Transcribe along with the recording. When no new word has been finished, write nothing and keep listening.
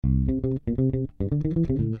Hey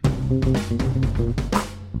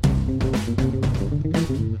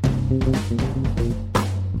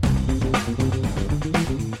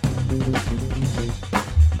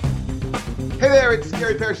there, it's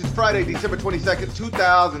Gary Parrish. It's Friday, December 22nd,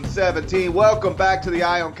 2017. Welcome back to the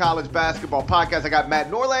Eye on College Basketball Podcast. I got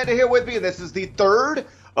Matt Norlander here with me, and this is the third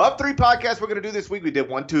of three podcasts we're going to do this week. We did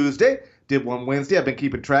one Tuesday, did one Wednesday. I've been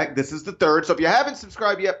keeping track. This is the third. So if you haven't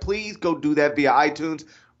subscribed yet, please go do that via iTunes.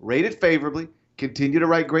 Rate it favorably. Continue to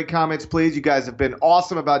write great comments, please. You guys have been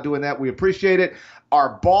awesome about doing that. We appreciate it.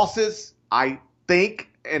 Our bosses, I think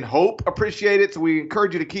and hope, appreciate it. So we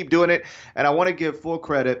encourage you to keep doing it. And I want to give full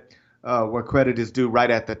credit where credit is due right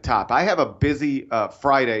at the top. I have a busy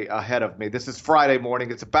Friday ahead of me. This is Friday morning.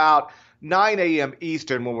 It's about 9 a.m.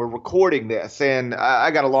 Eastern when we're recording this, and I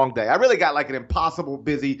got a long day. I really got like an impossible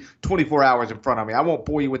busy 24 hours in front of me. I won't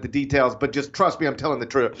bore you with the details, but just trust me, I'm telling the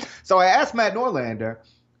truth. So I asked Matt Norlander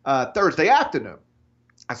Thursday afternoon.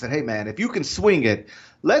 I said, hey, man, if you can swing it,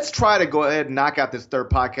 let's try to go ahead and knock out this third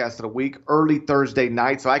podcast of the week early Thursday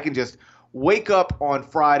night so I can just wake up on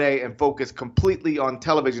Friday and focus completely on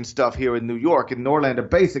television stuff here in New York. And Norlander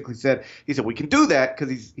basically said, he said, we can do that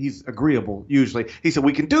because he's agreeable usually. He said,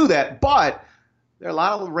 we can do that, but there are a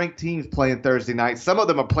lot of ranked teams playing Thursday night. Some of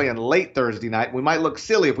them are playing late Thursday night. We might look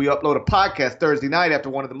silly if we upload a podcast Thursday night after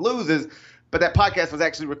one of them loses, but that podcast was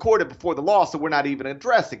actually recorded before the loss, so we're not even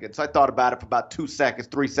addressing it. So I thought about it for about 2 seconds,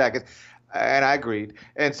 3 seconds, and I agreed.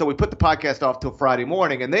 And so we put the podcast off till Friday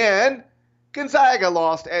morning, and then Gonzaga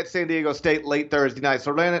lost at San Diego State late Thursday night.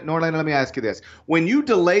 So, Norlander, let me ask you this. When you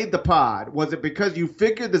delayed the pod, was it because you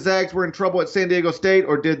figured the Zags were in trouble at San Diego State,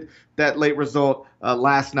 or did that late result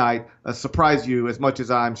last night surprise you as much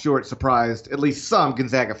as I'm sure it surprised at least some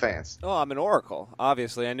Gonzaga fans? Oh, I'm an oracle.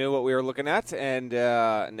 Obviously, I knew what we were looking at, and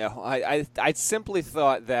no, I simply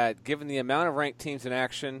thought that given the amount of ranked teams in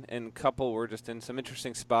action, and a couple were just in some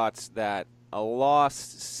interesting spots, that a loss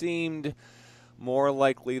seemed more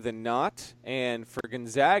likely than not. And for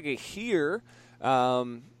Gonzaga here,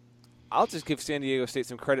 I'll just give San Diego State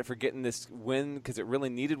some credit for getting this win because it really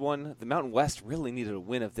needed one. The Mountain West really needed a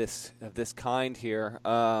win of this kind here.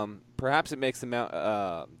 Perhaps it makes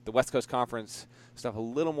the West Coast Conference stuff a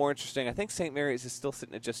little more interesting. I think St. Mary's is still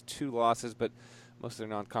sitting at just 2 losses, but most of their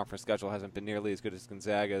non-conference schedule hasn't been nearly as good as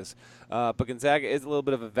Gonzaga's. But Gonzaga is a little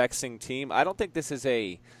bit of a vexing team. I don't think this is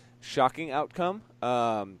a shocking outcome.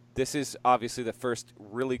 This is obviously the first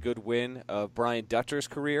really good win of Brian Dutcher's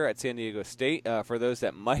career at San Diego State. For those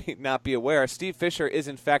that might not be aware, Steve Fisher is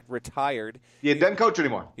in fact retired. He doesn't coach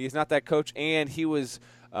anymore. He's not that coach, and he was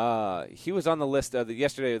on the list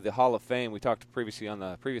yesterday of the Hall of Fame. We talked previously on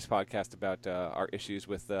the previous podcast about our issues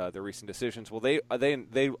with the recent decisions. Well, they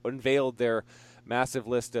unveiled their massive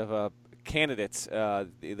list of candidates,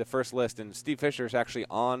 the first list, and Steve Fisher is actually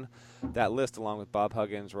on that list along with Bob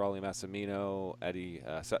Huggins, Raleigh Massimino, Eddie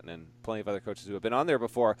Sutton, and plenty of other coaches who have been on there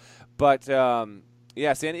before. But San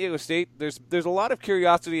Diego State, there's a lot of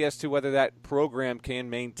curiosity as to whether that program can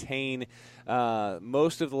maintain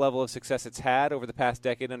most of the level of success it's had over the past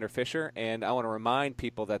decade under Fisher. And I want to remind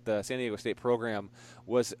people that the San Diego State program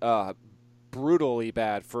was brutally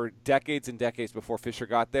bad for decades and decades before Fisher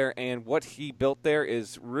got there, and what he built there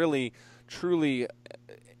is really, truly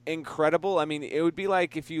incredible. I mean, it would be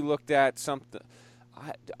like if you looked at something,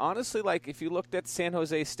 honestly, like if you looked at San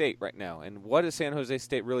Jose State right now, and what has San Jose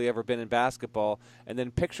State really ever been in basketball, and then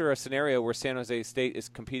picture a scenario where San Jose State is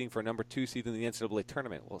competing for a number 2 seed in the NCAA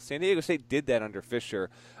tournament. Well, San Diego State did that under Fisher,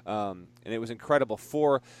 and it was incredible.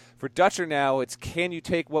 For Dutcher now, it's can you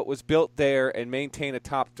take what was built there and maintain a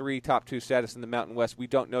top 3, top 2 status in the Mountain West? We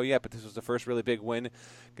don't know yet, but this was the first really big win.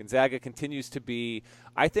 Gonzaga continues to be,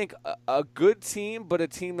 I think, a good team, but a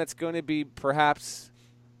team that's going to be perhaps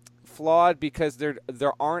flawed because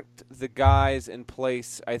there aren't the guys in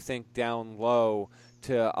place, I think, down low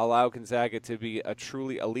to allow Gonzaga to be a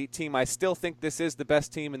truly elite team. I still think this is the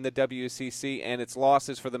best team in the WCC, and its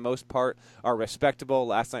losses for the most part are respectable.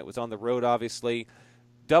 Last night was on the road, obviously.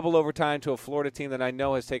 Double overtime to a Florida team that I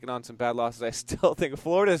know has taken on some bad losses. I still think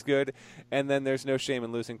Florida's good, and then there's no shame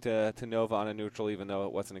in losing to Nova on a neutral, even though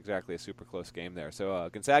it wasn't exactly a super close game there. So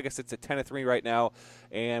Gonzaga sits at 10-3 right now,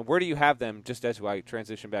 and where do you have them, just as I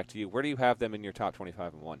transition back to you, where do you have them in your top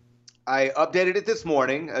 25-1? I updated it this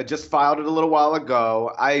morning, just filed it a little while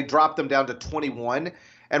ago. I dropped them down to 21.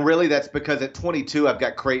 And really, that's because at 22, I've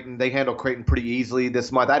got Creighton. They handle Creighton pretty easily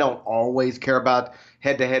this month. I don't always care about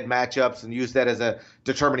head-to-head matchups and use that as a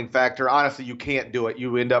determining factor. Honestly, you can't do it.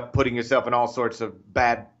 You end up putting yourself in all sorts of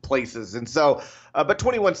bad places. And so, but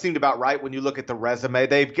 21 seemed about right when you look at the resume.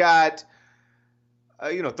 They've got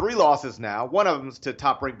 3 losses now. One of them's to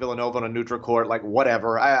top-ranked Villanova on a neutral court. Like,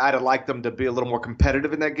 whatever. I'd have liked them to be a little more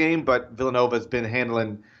competitive in that game, but Villanova's been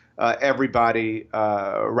handling everybody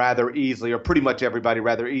rather easily, or pretty much everybody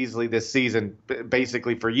rather easily this season,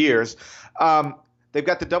 basically for years. They've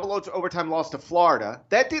got the double overtime loss to Florida.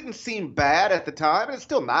 That didn't seem bad at the time, and it's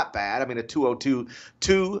still not bad. I mean, a 2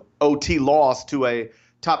 OT loss to a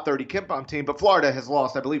top 30 KenPom team, but Florida has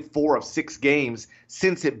lost, I believe, 4 of 6 games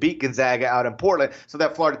since it beat Gonzaga out in Portland. So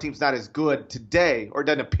that Florida team's not as good today, or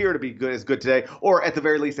doesn't appear to be as good today, or at the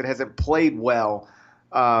very least, it hasn't played well.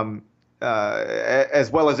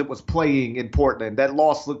 As well as it was playing in Portland. That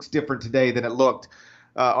loss looks different today than it looked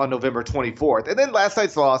on November 24th. And then last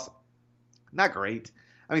night's loss, not great.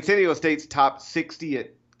 I mean, San Diego State's top 60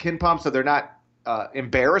 at KenPom, so they're not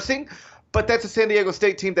embarrassing. But that's a San Diego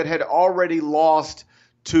State team that had already lost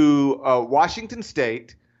to Washington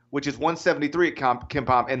State, which is 173 at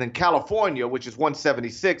KenPom, and then California, which is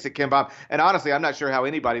 176 at KenPom. And honestly, I'm not sure how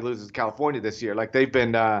anybody loses California this year. Like, they've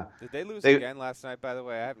been did they lose again last night, by the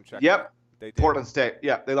way? I haven't checked. Yep. They did. Portland State.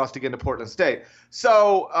 Yeah, they lost again to Portland State.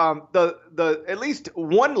 So the at least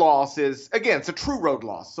one loss is, again, it's a true road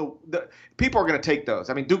loss. So people are going to take those.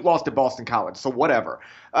 I mean, Duke lost to Boston College, so whatever.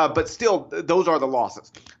 But still, those are the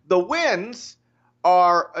losses. The wins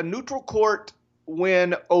are a neutral court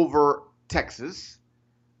win over Texas,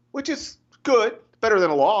 which is good, better than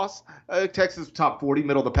a loss. Texas top 40,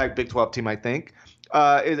 middle of the pack Big 12 team, I think.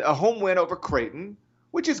 Is a home win over Creighton,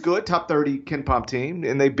 which is good, top 30 KenPom team,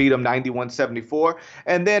 and they beat them 91-74.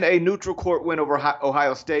 And then a neutral court win over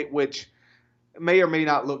Ohio State, which may or may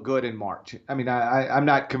not look good in March. I mean, I'm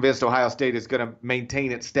not convinced Ohio State is going to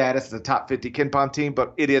maintain its status as a top 50 KenPom team,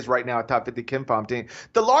 but it is right now a top 50 KenPom team.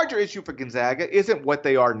 The larger issue for Gonzaga isn't what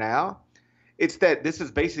they are now. It's that this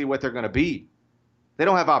is basically what they're going to be. They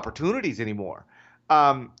don't have opportunities anymore.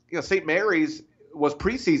 St. Mary's was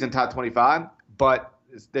preseason top 25, but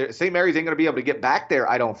St. Mary's ain't going to be able to get back there,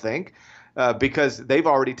 I don't think, because they've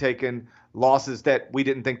already taken losses that we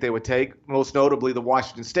didn't think they would take, most notably the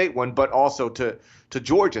Washington State one, but also to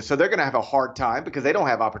Georgia. So they're going to have a hard time because they don't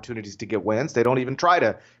have opportunities to get wins. They don't even try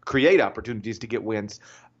to create opportunities to get wins.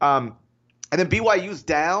 And then BYU's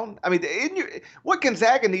down. I mean, what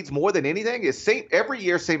Gonzaga needs more than anything is every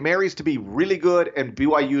year St. Mary's to be really good and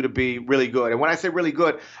BYU to be really good. And when I say really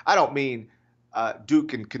good, I don't mean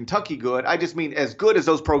Duke and Kentucky good. I just mean as good as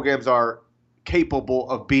those programs are capable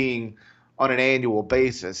of being on an annual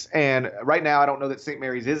basis. And right now, I don't know that St.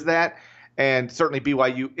 Mary's is that, and certainly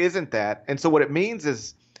BYU isn't that. And so what it means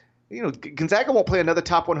is, Gonzaga won't play another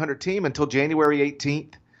top 100 team until January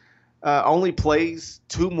 18th. Only plays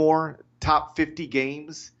 2 more top 50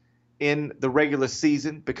 games in the regular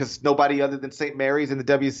season because nobody other than St. Mary's in the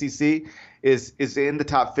WCC is in the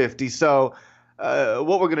top 50. So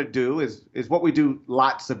what we're going to do is what we do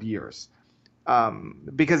lots of years,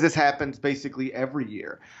 because this happens basically every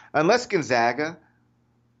year. Unless Gonzaga,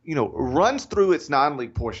 runs through its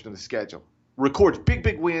non-league portion of the schedule, records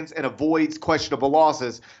big wins, and avoids questionable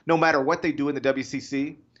losses, no matter what they do in the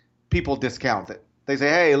WCC, people discount it. They say,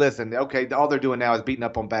 hey, listen, okay, all they're doing now is beating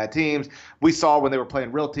up on bad teams. We saw when they were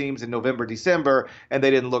playing real teams in November, December, and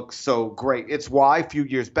they didn't look so great. It's why a few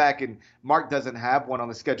years back, and Mark doesn't have one on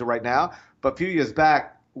the schedule right now, but a few years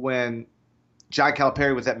back when John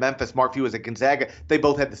Calipari was at Memphis, Mark Few was at Gonzaga, they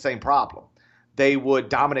both had the same problem. They would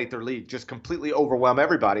dominate their league, just completely overwhelm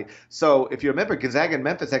everybody. So if you remember, Gonzaga and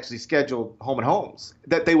Memphis actually scheduled home and homes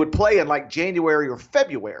that they would play in like January or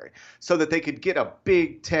February so that they could get a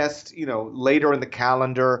big test, later in the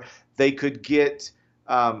calendar. They could get,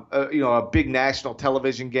 a big national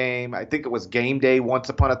television game. I think it was game day once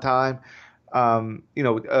upon a time. In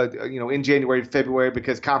January and February,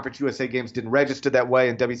 because Conference USA games didn't register that way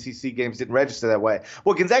and WCC games didn't register that way.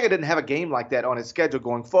 Well, Gonzaga didn't have a game like that on its schedule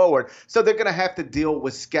going forward, so they're going to have to deal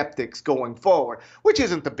with skeptics going forward, which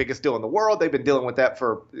isn't the biggest deal in the world. They've been dealing with that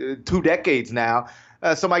for 2 decades now.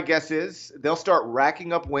 So my guess is they'll start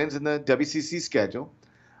racking up wins in the WCC schedule.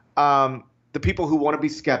 The people who want to be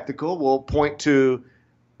skeptical will point to,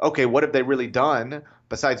 okay, what have they really done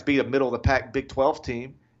besides beat a middle-of-the-pack Big 12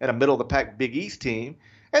 team and a middle-of-the-pack Big East team?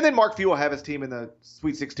 And then Mark Few will have his team in the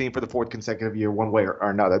Sweet 16 for the 4th consecutive year, one way or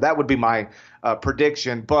another. That would be my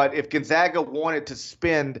prediction. But if Gonzaga wanted to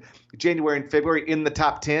spend January and February in the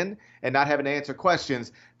top 10 and not having to answer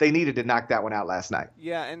questions, they needed to knock that one out last night.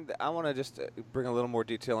 Yeah, and I want to just bring a little more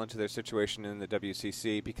detail into their situation in the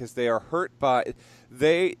WCC, because they are hurt by –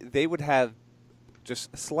 they would have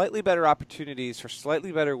just slightly better opportunities for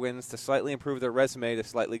slightly better wins to slightly improve their resume, to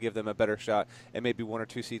slightly give them a better shot, and maybe 1 or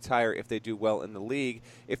 2 seats higher if they do well in the league.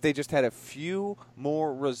 If they just had a few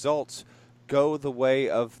more results go the way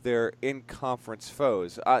of their in-conference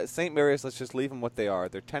foes. St. Mary's, let's just leave them what they are.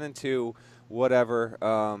 They're 10-2, whatever.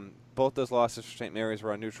 Both those losses for St. Mary's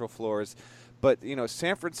were on neutral floors. But,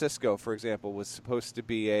 San Francisco, for example, was supposed to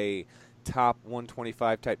be a top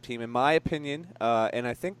 125 type team, in my opinion, and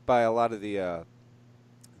I think by a lot of the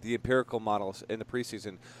empirical models in the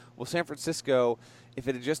preseason. Well, San Francisco, if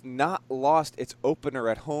it had just not lost its opener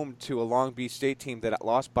at home to a Long Beach State team that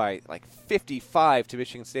lost by like 55 to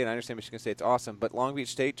Michigan State, I understand Michigan State's awesome, but Long Beach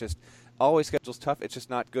State just always schedules tough. It's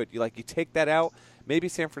just not good. You take that out, maybe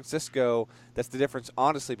San Francisco, that's the difference,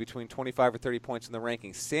 honestly, between 25 or 30 points in the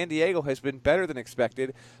rankings. San Diego has been better than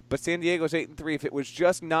expected, but San Diego's 8-3. If it was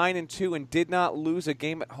just 9-2 and did not lose a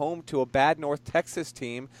game at home to a bad North Texas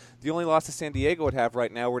team, the only losses San Diego would have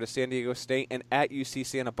right now were to San Diego State and at UC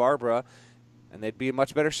Santa Barbara, and they'd be in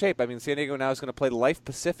much better shape. I mean, San Diego now is going to play Life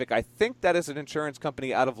Pacific. I think that is an insurance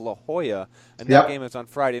company out of La Jolla, and that game is on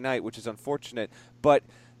Friday night, which is unfortunate. But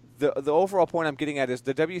the overall point I'm getting at is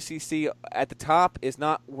the WCC at the top is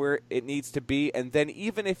not where it needs to be, and then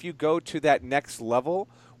even if you go to that next level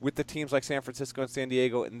with the teams like San Francisco and San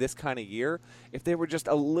Diego in this kind of year, if they were just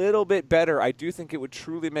a little bit better, I do think it would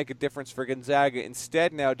truly make a difference for Gonzaga.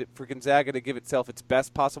 Instead now, for Gonzaga to give itself its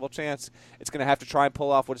best possible chance, it's going to have to try and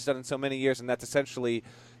pull off what it's done in so many years, and that's essentially,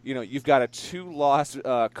 you've got a 2-loss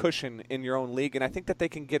cushion in your own league, and I think that they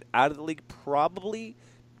can get out of the league probably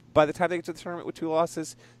by the time they get to the tournament with 2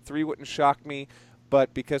 losses. 3 wouldn't shock me,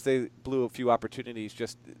 but because they blew a few opportunities,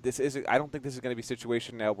 I don't think this is going to be a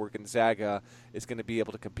situation now where Gonzaga is going to be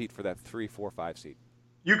able to compete for that 3, 4, 5 seed.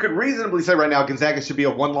 You could reasonably say right now Gonzaga should be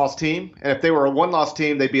a 1-loss team, and if they were a 1-loss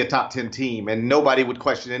team, they'd be a top 10 team, and nobody would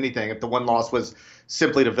question anything if the 1 loss was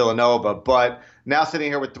simply to Villanova. But now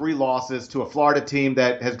sitting here with 3 losses to a Florida team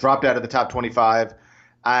that has dropped out of the top 25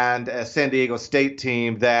 and a San Diego State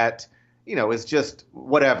team that is just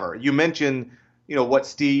whatever. You mentioned, what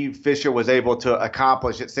Steve Fisher was able to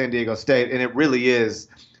accomplish at San Diego State, and it really is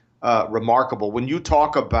remarkable. When you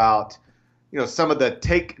talk about, some of the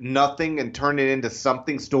take nothing and turn it into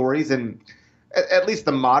something stories, and at least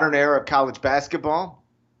the modern era of college basketball,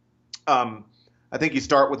 I think you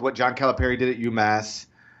start with what John Calipari did at UMass,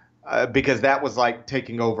 because that was like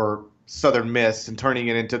taking over Southern Miss and turning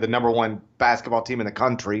it into the number 1 basketball team in the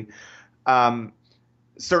country.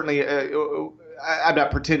 Certainly, I'm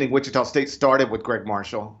not pretending Wichita State started with Greg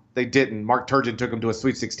Marshall. They didn't. Mark Turgeon took them to a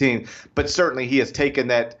Sweet 16. But certainly he has taken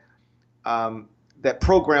that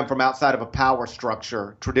program from outside of a power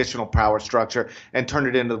structure, traditional power structure, and turned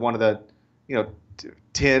it into one of the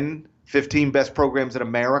 10, 15 best programs in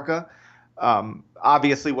America.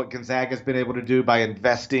 Obviously, what Gonzaga has been able to do by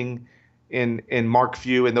investing in Mark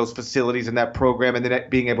Few and those facilities in that program, and then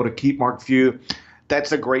being able to keep Mark Few,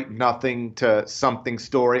 that's a great nothing to something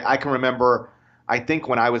story. I can remember, I think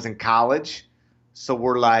when I was in college, so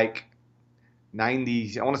we're like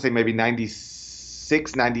 90, I want to say maybe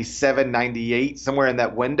 96, 97, 98, somewhere in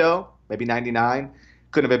that window, maybe 99.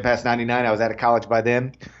 Couldn't have been past 99. I was out of college by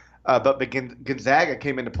then. But Gonzaga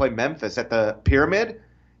came in to play Memphis at the Pyramid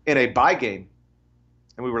in a bye game.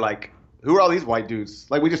 And we were like, who are all these white dudes?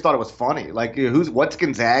 Like, we just thought it was funny. Like, what's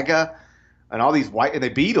Gonzaga? And all these white, and they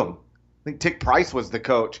beat them. I think Tick Price was the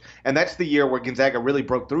coach. And that's the year where Gonzaga really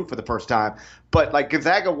broke through for the first time. But, like,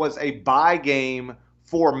 Gonzaga was a bye game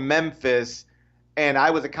for Memphis. And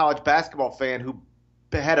I was a college basketball fan who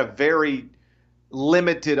had a very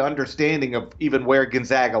limited understanding of even where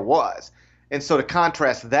Gonzaga was. And so to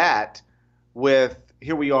contrast that with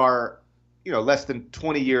here we are, less than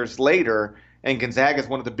 20 years later, and Gonzaga is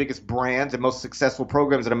one of the biggest brands and most successful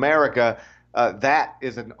programs in America, that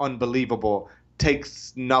is an unbelievable,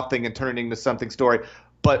 takes nothing and turning into something story.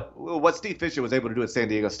 But what Steve Fisher was able to do at San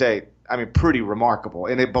Diego State, I mean, pretty remarkable.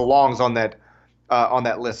 And it belongs on that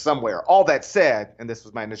list somewhere. All that said, and this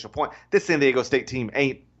was my initial point, this San Diego State team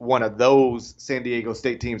ain't one of those San Diego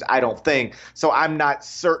State teams, I don't think. So I'm not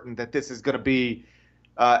certain that this is going to be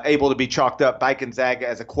able to be chalked up by Gonzaga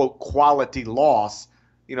as a, quote, quality loss,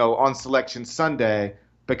 on Selection Sunday,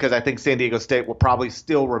 because I think San Diego State will probably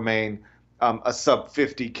still remain a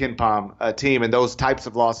sub-50 KenPom team, and those types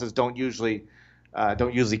of losses don't usually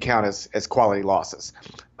count as quality losses.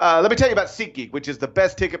 Let me tell you about SeatGeek, which is the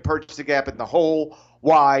best ticket purchasing app in the whole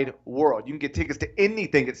wide world. You can get tickets to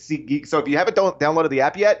anything at SeatGeek. So if you haven't downloaded the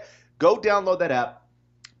app yet, go download that app,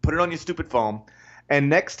 put it on your stupid phone, and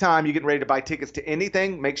next time you're getting ready to buy tickets to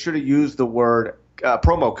anything, make sure to use the word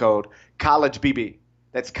promo code CollegeBB.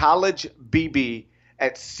 That's CollegeBB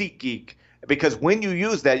at SeatGeek. because when you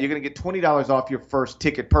use that, you're going to get $20 off your first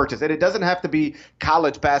ticket purchase. And it doesn't have to be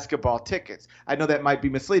college basketball tickets. I know that might be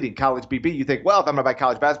misleading. College BB, you think, well, if I'm going to buy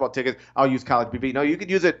college basketball tickets, I'll use college BB. No, you could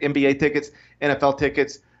use it NBA tickets, NFL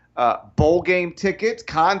tickets, bowl game tickets,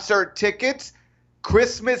 concert tickets,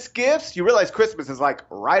 Christmas gifts. You realize Christmas is like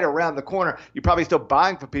right around the corner. You're probably still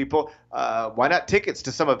buying for people. Why not tickets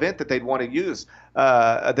to some event that they'd want to use,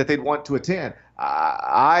 that they'd want to attend?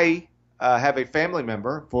 I have a family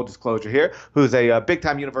member, full disclosure here, who's a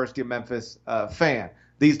big-time University of Memphis fan.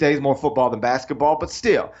 These days, more football than basketball, but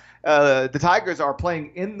still. The Tigers are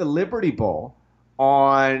playing in the Liberty Bowl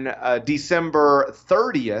on December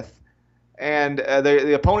 30th, and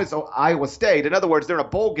the opponent's Iowa State. In other words, they're in a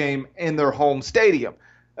bowl game in their home stadium.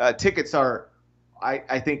 Tickets are,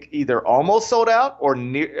 I think, either almost sold out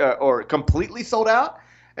or completely sold out.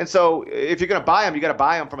 And so if you're going to buy them, you got to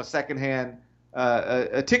buy them from a secondhand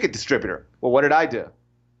a ticket distributor. Well, what did I do?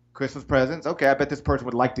 Christmas presents. Okay, I bet this person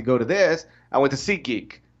would like to go to this. I went to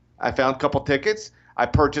SeatGeek. I found a couple tickets. I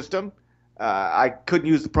purchased them. I couldn't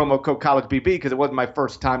use the promo code CollegeBB because it wasn't my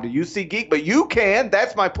first time to use SeatGeek, but you can.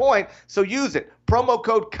 That's my point. So use it. Promo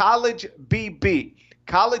code CollegeBB.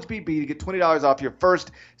 CollegeBB to get $20 off your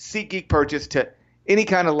first SeatGeek purchase to any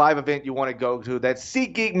kind of live event you want to go to. That's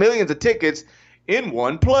SeatGeek, millions of tickets in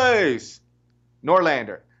one place.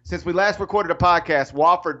 Norlander. Since we last recorded a podcast,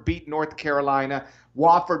 Wofford beat North Carolina.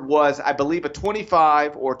 Wofford was, I believe, a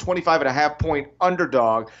 25 or 25.5 point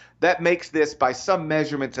underdog. That makes this, by some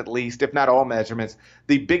measurements at least, if not all measurements,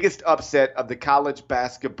 the biggest upset of the college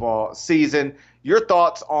basketball season. Your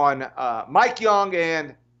thoughts on Mike Young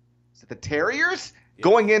and is it the Terriers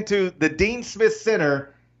going into the Dean Smith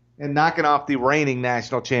Center and knocking off the reigning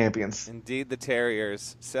national champions? Indeed, the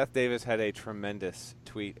Terriers. Seth Davis had a tremendous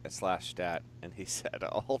tweet / stat, and he said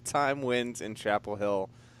all-time wins in Chapel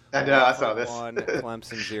Hill. I know, I saw this. 1,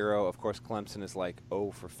 Clemson 0. Of course, Clemson is like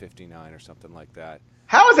 0 for 59 or something like that.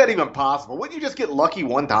 How is that even possible? Wouldn't you just get lucky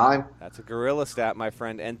one time? That's a gorilla stat, my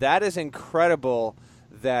friend, and that is incredible.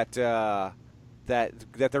 That they're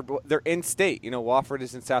in state. You know, Wofford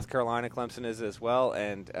is in South Carolina, Clemson is as well,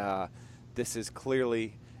 and this is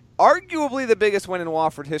clearly, arguably the biggest win in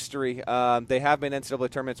Wofford history. They have been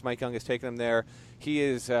NCAA tournaments. Mike Young has taken them there. He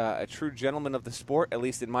is a true gentleman of the sport, at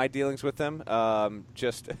least in my dealings with him.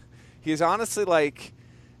 He is honestly like,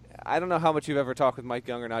 I don't know how much you've ever talked with Mike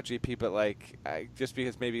Young or not, GP, but like, just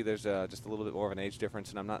because maybe there's just a little bit more of an age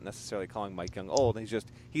difference, and I'm not necessarily calling Mike Young old.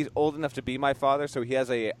 He's old enough to be my father, so he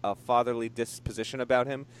has a fatherly disposition about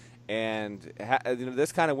him. And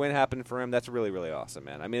this kind of win happened for him. That's really, really awesome,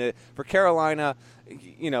 man. I mean, for Carolina,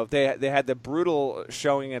 they had the brutal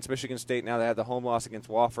showing against Michigan State. Now they had the home loss against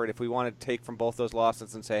Wofford. If we want to take from both those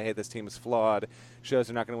losses and say, hey, this team is flawed, shows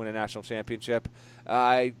they're not going to win a national championship,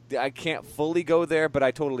 I can't fully go there, but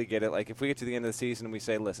I totally get it. Like, if we get to the end of the season and we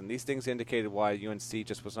say, listen, these things indicated why UNC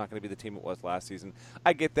just was not going to be the team it was last season,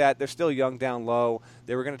 I get that. They're still young down low.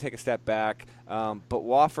 They were going to take a step back. But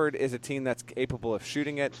Wofford is a team that's capable of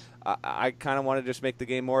shooting it. I kind of want to just make the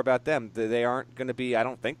game more about them. They aren't going to be – I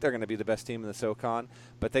don't think they're going to be the best team in the SoCon.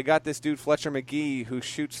 But they got this dude, Fletcher McGee, who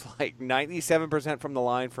shoots like 97% from the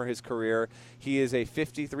line for his career. He is a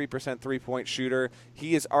 53% three-point shooter.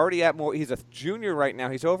 He is already at more – he's a junior right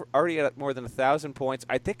now. He's already at more than 1,000 points.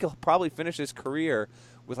 I think he'll probably finish his career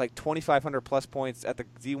with like 2,500-plus points at the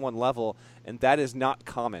D1 level, and that is not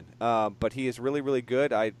common. But he is really, really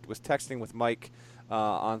good. I was texting with Mike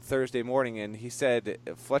on Thursday morning, and he said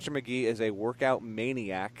Fletcher McGee is a workout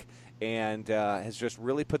maniac and has just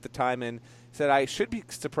really put the time in. He said, I should be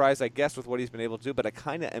surprised, I guess, with what he's been able to do, but I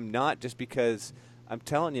kind of am not, just because I'm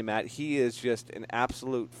telling you, Matt, he is just an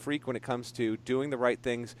absolute freak when it comes to doing the right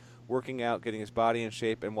things, working out, getting his body in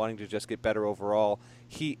shape, and wanting to just get better overall.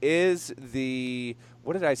 He is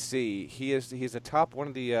what did I see? He's a top one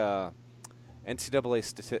of the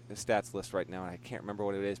NCAA stats list right now, and I can't remember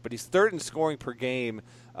what it is, but he's third in scoring per game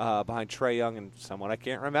behind Trae Young and someone I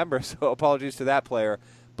can't remember, so apologies to that player.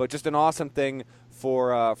 But just an awesome thing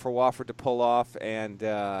for Wofford to pull off, and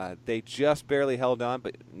they just barely held on,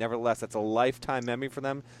 but nevertheless, that's a lifetime memory for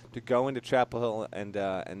them to go into Chapel Hill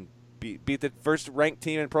and beat the first-ranked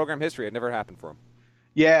team in program history. It never happened for them.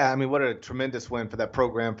 Yeah, I mean, what a tremendous win for that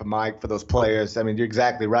program, for Mike, for those players. I mean, you're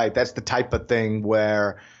exactly right. That's the type of thing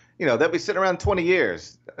where, they'll be sitting around 20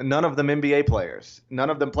 years, none of them NBA players, none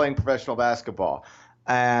of them playing professional basketball.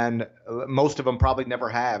 And most of them probably never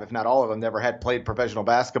have, if not all of them, never had played professional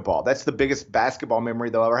basketball. That's the biggest basketball memory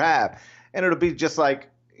they'll ever have. And it'll be just like,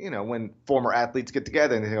 when former athletes get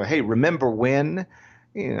together and they go, hey, remember when?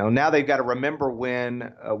 Now they've got to remember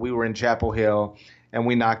when we were in Chapel Hill and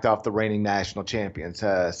we knocked off the reigning national champions.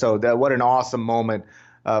 What an awesome moment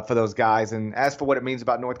for those guys. And as for what it means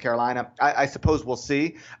about North Carolina, I suppose we'll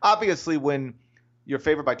see. Obviously, when you're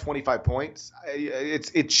favored by 25 points,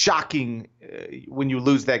 it's shocking when you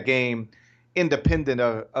lose that game, independent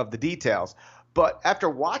of the details. But after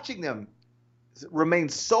watching them remain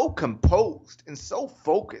so composed and so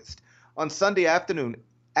focused on Sunday afternoon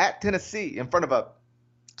at Tennessee in front of a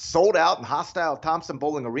sold-out and hostile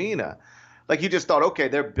Thompson-Boling Arena, like you just thought, okay,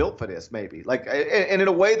 they're built for this maybe. Like, and in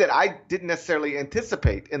a way that I didn't necessarily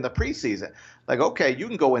anticipate in the preseason. Like, okay, you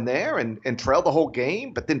can go in there and trail the whole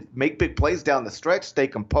game, but then make big plays down the stretch, stay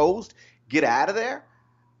composed, get out of there.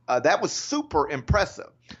 That was super impressive.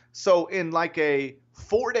 So in like a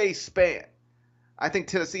 4-day span, I think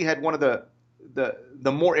Tennessee had one of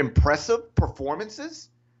the more impressive performances,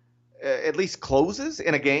 at least closes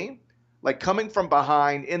in a game, like coming from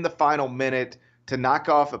behind in the final minute to knock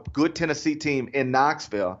off a good Tennessee team in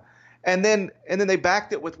Knoxville. And then they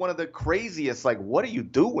backed it with one of the craziest, like, what are you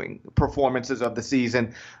doing performances of the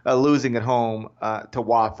season, losing at home to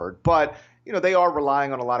Wofford. But, they are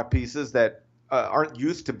relying on a lot of pieces that aren't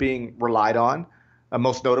used to being relied on,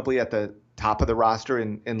 most notably at the top of the roster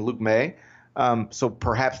in Luke May. So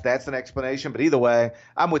perhaps that's an explanation. But either way,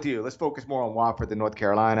 I'm with you. Let's focus more on Wofford than North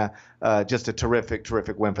Carolina. Just a terrific,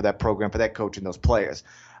 terrific win for that program, for that coach and those players.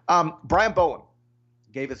 Brian Bowen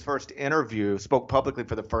gave his first interview, spoke publicly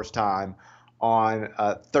for the first time on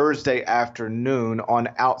Thursday afternoon on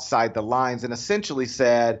Outside the Lines, and essentially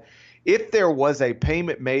said if there was a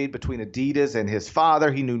payment made between Adidas and his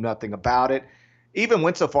father, he knew nothing about it. Even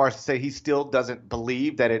went so far as to say he still doesn't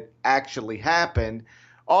believe that it actually happened.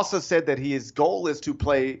 Also said that his goal is to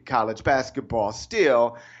play college basketball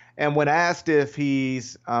still. And when asked if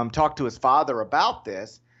he's talked to his father about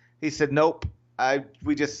this, he said, nope,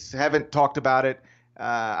 we just haven't talked about it.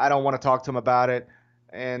 I don't want to talk to him about it.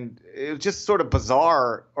 And it was just sort of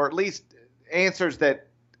bizarre, or at least answers that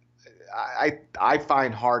I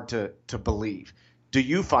find hard to believe. Do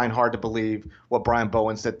you find hard to believe what Brian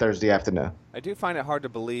Bowen said Thursday afternoon? I do find it hard to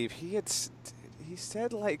believe. He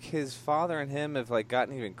said like his father and him have like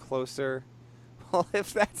gotten even closer. Well,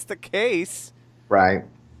 if that's the case, right.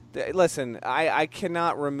 Listen, I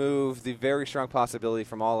cannot remove the very strong possibility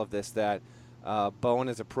from all of this that Bowen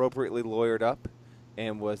is appropriately lawyered up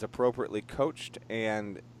and was appropriately coached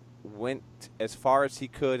and went as far as he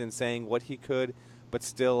could in saying what he could, but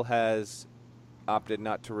still has opted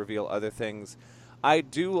not to reveal other things. I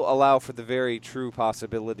do allow for the very true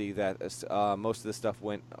possibility that most of this stuff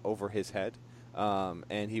went over his head,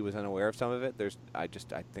 and he was unaware of some of it. I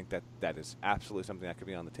think that is absolutely something that could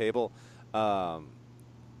be on the table.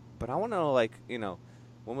 But I want to know,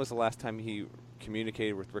 when was the last time he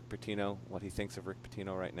communicated with Rick Pitino, what he thinks of Rick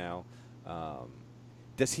Pitino right now?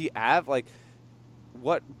 Does he have,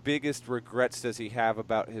 what biggest regrets does he have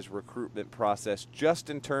about his recruitment process,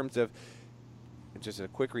 just in terms of, just a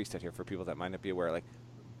quick reset here for people that might not be aware,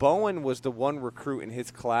 Bowen was the one recruit in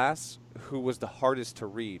his class who was the hardest to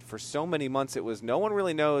read. For so many months, it was no one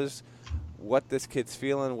really knows what this kid's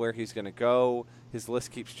feeling, where he's going to go. His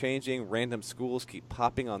list keeps changing. Random schools keep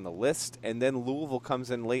popping on the list. And then Louisville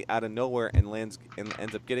comes in late out of nowhere and ends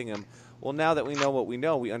up getting him. Well, now that we know what we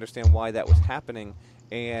know, we understand why that was happening.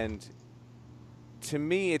 And to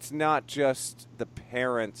me, it's not just the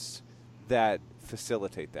parents that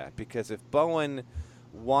facilitate that. Because if Bowen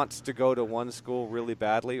wants to go to one school really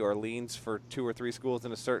badly or leans for 2 or 3 schools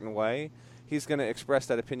in a certain way, he's going to express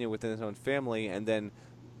that opinion within his own family. And then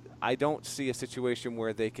I don't see a situation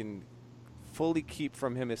where they can fully keep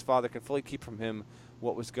from him, his father can fully keep from him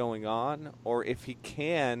what was going on, or if he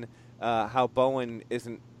can, how Bowen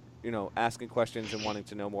isn't, asking questions and wanting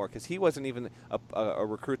to know more, because he wasn't even a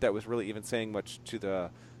recruit that was really even saying much to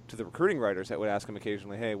the recruiting writers that would ask him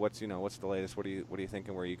occasionally, hey, what's the latest? What are you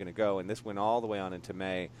thinking? Where are you going to go? And this went all the way on into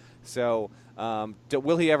May. So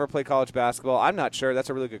will he ever play college basketball? I'm not sure. That's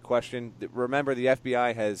a really good question. Remember, the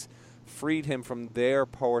FBI has freed him from their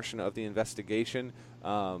portion of the investigation.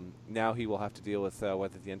 Now he will have to deal with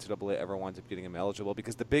whether the NCAA ever winds up getting him eligible,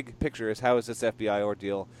 because the big picture is, how has this FBI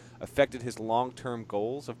ordeal affected his long-term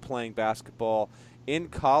goals of playing basketball in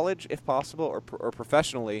college, if possible, or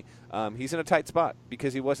professionally? He's in a tight spot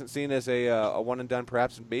because he wasn't seen as a one-and-done,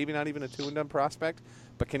 perhaps maybe not even a two-and-done prospect,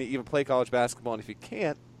 but can he even play college basketball? And if he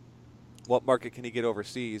can't, what market can he get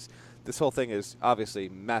overseas? This whole thing is obviously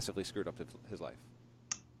massively screwed up his life.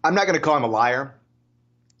 I'm not going to call him a liar,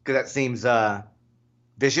 because that seems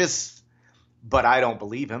vicious, but I don't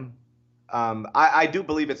believe him. I do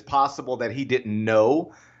believe it's possible that he didn't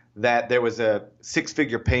know that there was a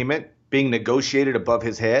 6-figure payment being negotiated above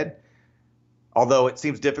his head, although it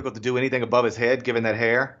seems difficult to do anything above his head given that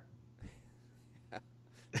hair.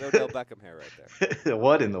 It's Odell Beckham hair right there.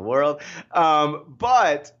 What in the world?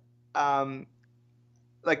 But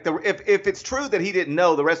if it's true that he didn't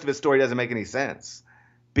know, the rest of his story doesn't make any sense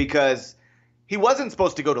because he wasn't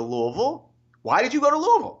supposed to go to Louisville. Why did you go to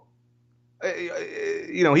Louisville?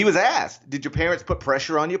 He was asked, did your parents put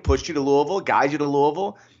pressure on you, push you to Louisville, guide you to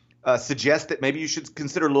Louisville, suggest that maybe you should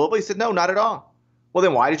consider Louisville? He said, no, not at all. Well,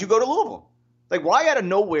 then why did you go to Louisville? Like, why out of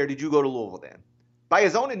nowhere did you go to Louisville then? By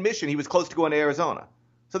his own admission, he was close to going to Arizona.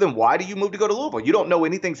 So then why do you move to go to Louisville? You don't know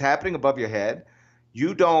anything's happening above your head.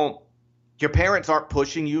 Your parents aren't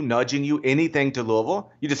pushing you, nudging you, anything to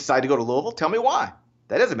Louisville. You just decide to go to Louisville. Tell me why.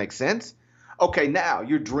 That doesn't make sense. Okay, now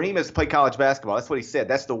your dream is to play college basketball. That's what he said.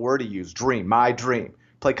 That's the word he used, dream, my dream,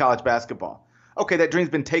 play college basketball. Okay, that dream's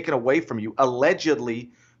been taken away from you,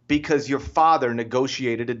 allegedly because your father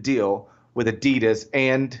negotiated a deal with Adidas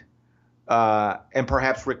and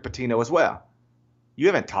perhaps Rick Pitino as well. You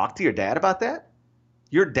haven't talked to your dad about that?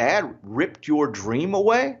 Your dad ripped your dream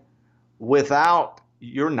away without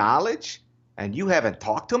your knowledge, and you haven't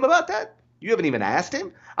talked to him about that? You haven't even asked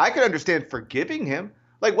him? I could understand forgiving him.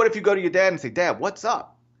 Like, what if you go to your dad and say, Dad, what's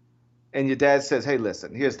up? And your dad says, hey,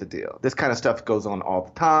 listen, here's the deal. This kind of stuff goes on all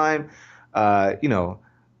the time. I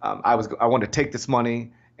want to take this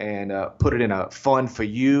money and put it in a fund for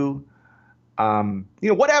you.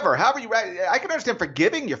 Whatever, however you write. I can understand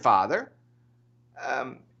forgiving your father.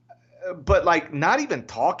 But like not even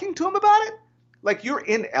talking to him about it, like you're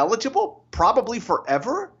ineligible probably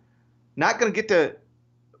forever, not going to get to,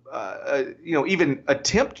 even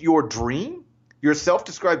attempt your dream, your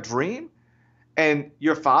self-described dream, and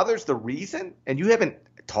your father's the reason, and you haven't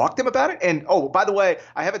talked to him about it. And oh, by the way,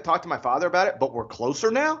 I haven't talked to my father about it, but we're closer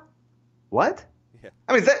now. What? Yeah.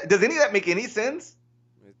 I mean, does any of that make any sense?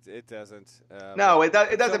 It doesn't. No, it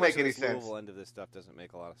doesn't make any sense. The Louisville end of this stuff doesn't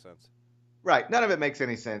make a lot of sense. Right. None of it makes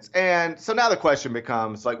any sense. And so now the question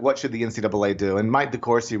becomes, like, what should the NCAA do? And Mike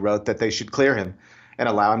DeCourcy wrote that they should clear him and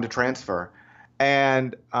allow him to transfer.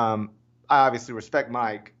 And I obviously respect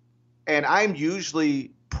Mike. And I'm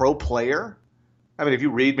usually pro-player. I mean, if you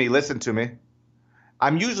read me, listen to me.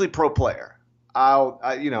 I'm usually pro-player. I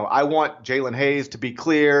want Jalen Hayes to be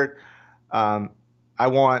cleared. I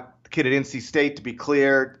want the kid at NC State to be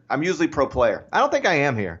cleared. I'm usually pro-player. I don't think I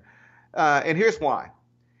am here. And here's why.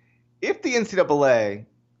 If the NCAA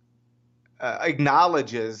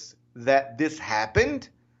acknowledges that this happened,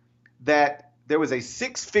 that there was a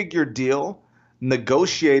six-figure deal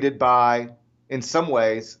negotiated by, in some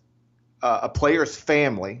ways, a player's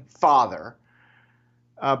family, father,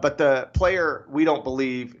 but the player, we don't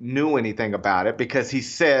believe, knew anything about it because he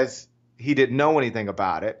says he didn't know anything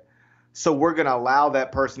about it. So we're going to allow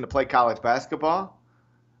that person to play college basketball?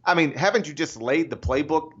 I mean, haven't you just laid the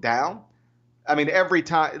playbook down? I mean, every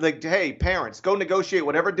time, like, hey, parents, go negotiate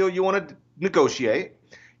whatever deal you want to negotiate.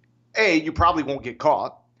 A, you probably won't get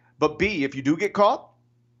caught. But B, if you do get caught,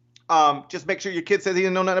 just make sure your kid says he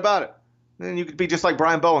didn't know nothing about it. Then you could be just like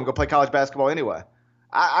Brian Bowen, go play college basketball anyway.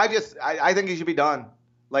 I think he should be done.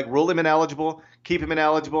 Like, rule him ineligible, keep him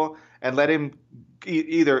ineligible, and let him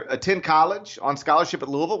either attend college on scholarship at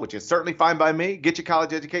Louisville, which is certainly fine by me, get your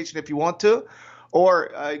college education if you want to,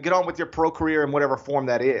 or get on with your pro career in whatever form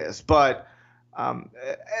that is. But I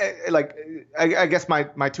guess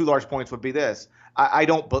my two large points would be this.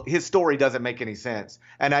 His story doesn't make any sense.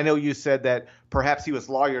 And I know you said that perhaps he was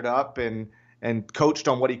lawyered up and coached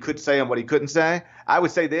on what he could say and what he couldn't say. I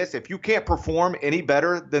would say this: if you can't perform any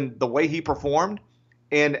better than the way he performed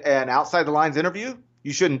in an outside the lines interview,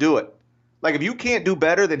 you shouldn't do it. Like, if you can't do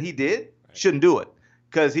better than he did, shouldn't do it,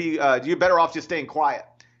 because you're better off just staying quiet,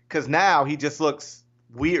 because now he just looks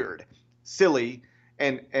weird, silly,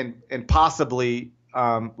 and possibly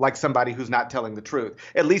like somebody who's not telling the truth.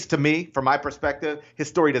 At least to me, from my perspective, his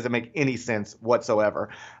story doesn't make any sense whatsoever.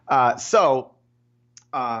 He shouldn't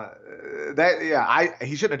have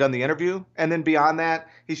done the interview. And then beyond that,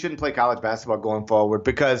 he shouldn't play college basketball going forward,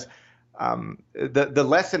 because the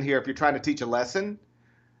lesson here, if you're trying to teach a lesson,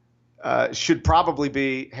 should probably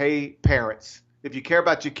be, hey, parents, if you care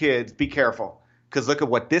about your kids, be careful, because look at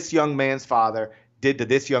what this young man's father did to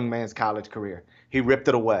this young man's college career. He ripped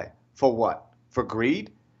it away. For what? For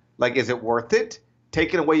greed? Like, is it worth it?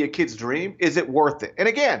 Taking away your kid's dream? Is it worth it? And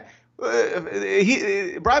again,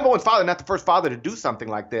 Brian Bowen's father, not the first father to do something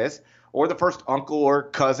like this, or the first uncle or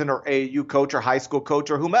cousin or AAU coach or high school coach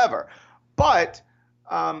or whomever. But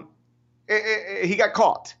he got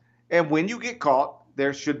caught. And when you get caught,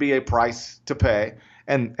 there should be a price to pay.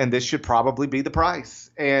 And this should probably be the price.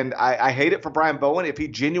 And I hate it for Brian Bowen if he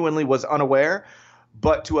genuinely was unaware.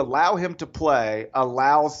 But to allow him to play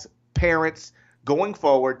allows parents going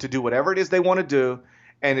forward to do whatever it is they want to do.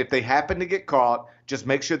 And if they happen to get caught, just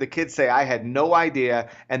make sure the kids say, I had no idea,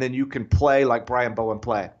 and then you can play like Brian Bowen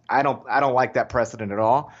play. I don't like that precedent at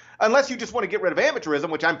all. Unless you just want to get rid of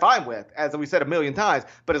amateurism, which I'm fine with, as we said a million times.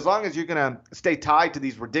 But as long as you're going to stay tied to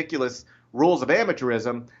these ridiculous rules of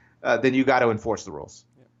amateurism, then you got to enforce the rules.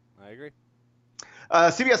 Yeah, I agree.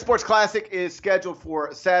 CBS Sports Classic is scheduled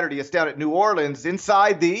for Saturday. It's down at New Orleans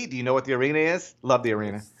inside do you know what the arena is? Love the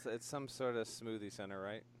arena. It's some sort of smoothie center,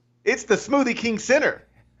 right? It's the Smoothie King Center.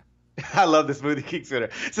 I love the Smoothie King Center.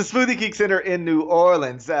 It's the Smoothie King Center in New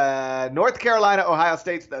Orleans. North Carolina, Ohio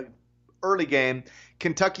State's the early game.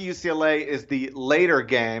 Kentucky, UCLA is the later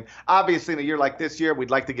game. Obviously, in a year like this year, we'd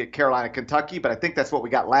like to get Carolina, Kentucky, but I think that's what we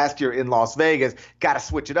got last year in Las Vegas. Got to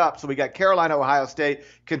switch it up. So we got Carolina, Ohio State,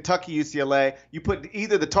 Kentucky, UCLA. You put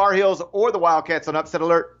either the Tar Heels or the Wildcats on upset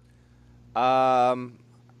alert?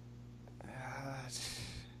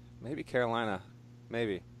 Maybe Carolina.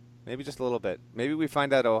 Maybe just a little bit. Maybe we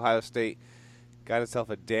find out Ohio State got itself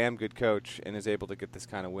a damn good coach and is able to get this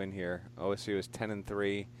kind of win here. OSU is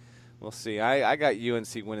 10-3. We'll see. I got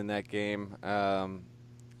UNC winning that game.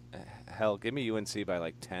 Hell, give me UNC by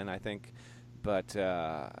like 10, I think. But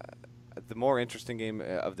the more interesting game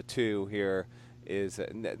of the two here is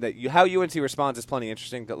how UNC responds is plenty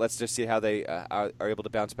interesting. But let's just see how they are able to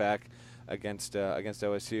bounce back against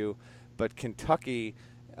OSU. But Kentucky,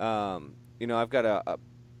 I've got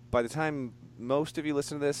by the time most of you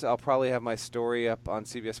listen to this, I'll probably have my story up on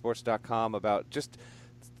CBSSports.com about just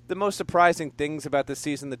the most surprising things about this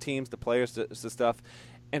season, the teams, the players, the stuff.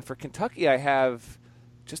 And for Kentucky, I have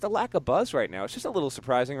just a lack of buzz right now. It's just a little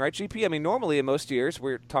surprising, right, GP? I mean, normally in most years,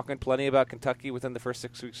 we're talking plenty about Kentucky within the first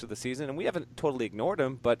 6 weeks of the season, and we haven't totally ignored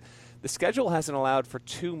them, but the schedule hasn't allowed for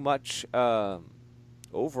too much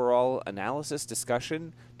overall analysis,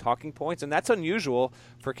 discussion, talking points, and that's unusual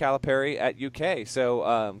for Calipari at UK.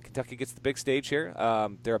 So Kentucky gets the big stage here.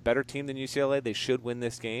 They're a better team than UCLA. They should win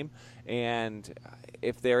this game, and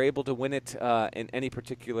if they're able to win it in any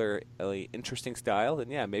particularly interesting style, then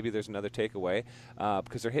yeah, maybe there's another takeaway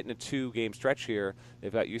because they're hitting a 2-game stretch here.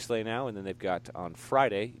 They've got UCLA now, and then they've got on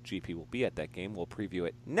Friday, GP will be at that game. We'll preview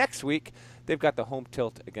it next week. They've got the home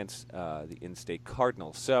tilt against the in-state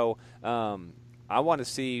Cardinals. So I want to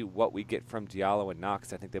see what we get from Diallo and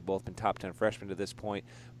Knox. I think they've both been top 10 freshmen to this point.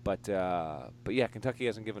 But yeah, Kentucky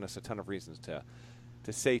hasn't given us a ton of reasons to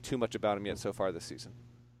say too much about them yet so far this season.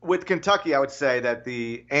 With Kentucky, I would say that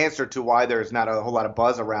the answer to why there's not a whole lot of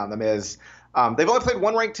buzz around them is they've only played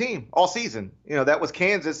one ranked team all season. That was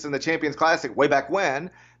Kansas in the Champions Classic way back when.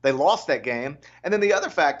 They lost that game. And then the other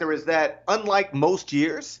factor is that unlike most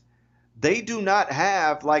years, they do not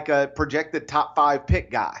have like a projected top 5 pick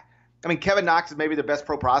guy. I mean, Kevin Knox is maybe their best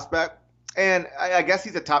pro prospect, and I guess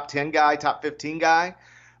he's a top 10 guy, top 15 guy.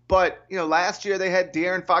 But, last year they had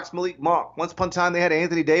De'Aaron Fox, Malik Monk. Once upon a time they had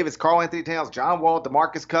Anthony Davis, Karl Anthony Towns, John Wall,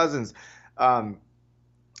 DeMarcus Cousins. Devin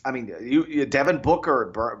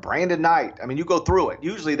Booker, Brandon Knight. I mean, you go through it.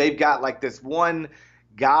 Usually they've got like this one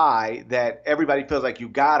guy that everybody feels like you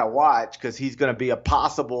got to watch because he's going to be a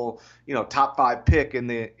possible, top 5 pick in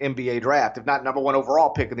the NBA draft, if not number 1 overall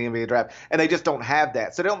pick in the NBA draft. And they just don't have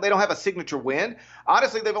that. So they don't have a signature win.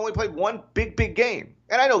 Honestly, they've only played one big game.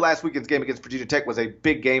 And I know last weekend's game against Virginia Tech was a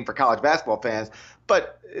big game for college basketball fans,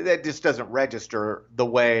 but that just doesn't register the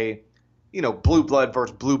way, blue blood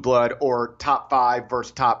versus blue blood or top 5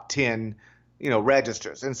 versus top 10,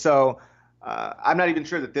 registers. And so I'm not even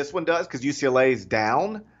sure that this one does because UCLA is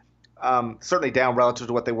down, certainly down relative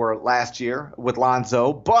to what they were last year with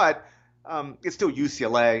Lonzo, but it's still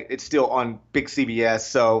UCLA. It's still on big CBS,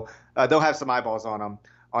 so they'll have some eyeballs on them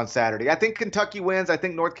on Saturday. I think Kentucky wins. I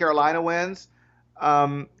think North Carolina wins.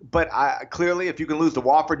 But clearly, if you can lose to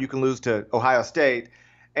Wofford, you can lose to Ohio State.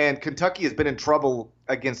 And Kentucky has been in trouble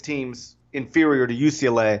against teams inferior to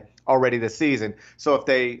UCLA already this season. So if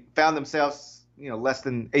they found themselves less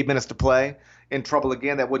than 8 minutes to play, in trouble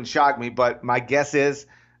again, that wouldn't shock me. But my guess is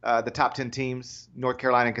the top 10 teams, North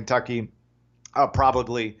Carolina and Kentucky,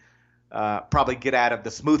 probably get out of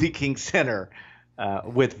the Smoothie King Center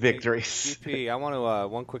with victories. GP, I want to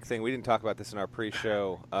one quick thing. We didn't talk about this in our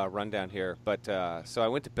pre-show rundown here, but so I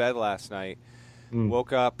went to bed last night,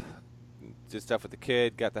 woke up, did stuff with the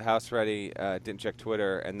kid, got the house ready, didn't check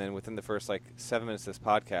Twitter, and then within the first 7 minutes of this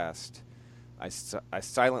podcast, I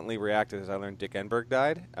silently reacted as I learned Dick Enberg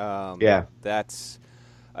died. Yeah. That's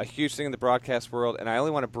a huge thing in the broadcast world, and I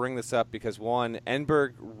only want to bring this up because, one,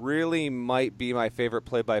 Enberg really might be my favorite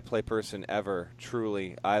play-by-play person ever,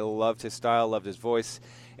 truly. I loved his style, loved his voice,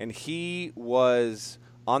 and he was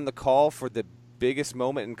on the call for the biggest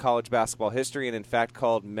moment in college basketball history and, in fact,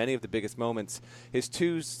 called many of the biggest moments. His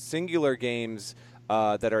 2 singular games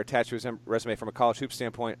that are attached to his resume from a college hoop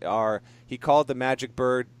standpoint are he called the Magic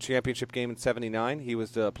Bird championship game in '79. He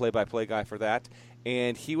was the play-by-play guy for that.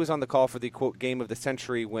 And he was on the call for the, quote, game of the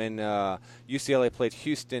century when UCLA played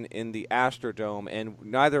Houston in the Astrodome. And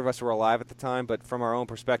neither of us were alive at the time, but from our own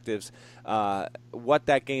perspectives, what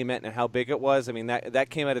that game meant and how big it was, I mean,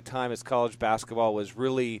 that came at a time as college basketball was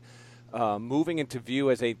really moving into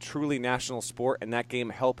view as a truly national sport, and that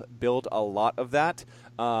game helped build a lot of that.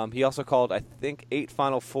 He also called, I think, 8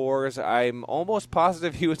 Final Fours. I'm almost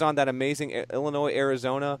positive he was on that amazing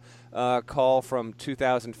Illinois-Arizona call from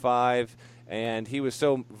 2005. And he was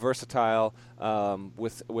so versatile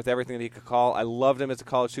with everything that he could call. I loved him as a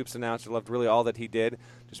college hoops announcer. Loved really all that he did.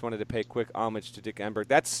 Just wanted to pay quick homage to Dick Enberg.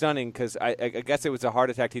 That's stunning because I guess it was a heart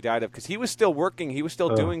attack he died of because he was still working. He was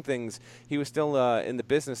still doing things. He was still in the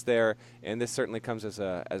business there. And this certainly comes as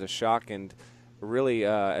a shock. And really,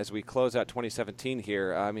 as we close out 2017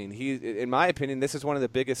 here, I mean, in my opinion, this is one of the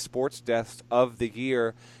biggest sports deaths of the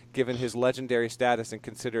year, given his legendary status and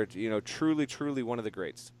considered, truly, truly one of the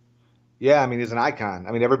greats. Yeah, I mean, he's an icon.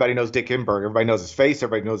 I mean, everybody knows Dick Enberg. Everybody knows his face.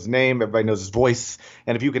 Everybody knows his name. Everybody knows his voice.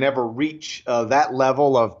 And if you can ever reach that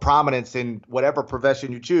level of prominence in whatever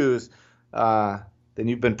profession you choose, then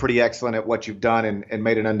you've been pretty excellent at what you've done and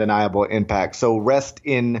made an undeniable impact. So rest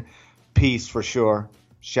in peace for sure.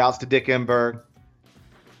 Shouts to Dick Enberg.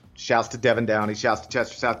 Shouts to Devin Downey. Shouts to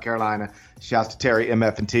Chester, South Carolina. Shouts to Terry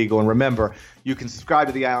MF and Teagle. And remember, you can subscribe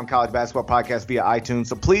to the Eye on College Basketball Podcast via iTunes.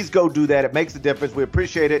 So please go do that. It makes a difference. We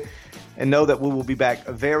appreciate it. And know that we will be back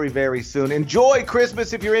very, very soon. Enjoy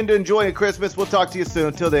Christmas if you're into enjoying Christmas. We'll talk to you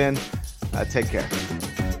soon. Till then, take care.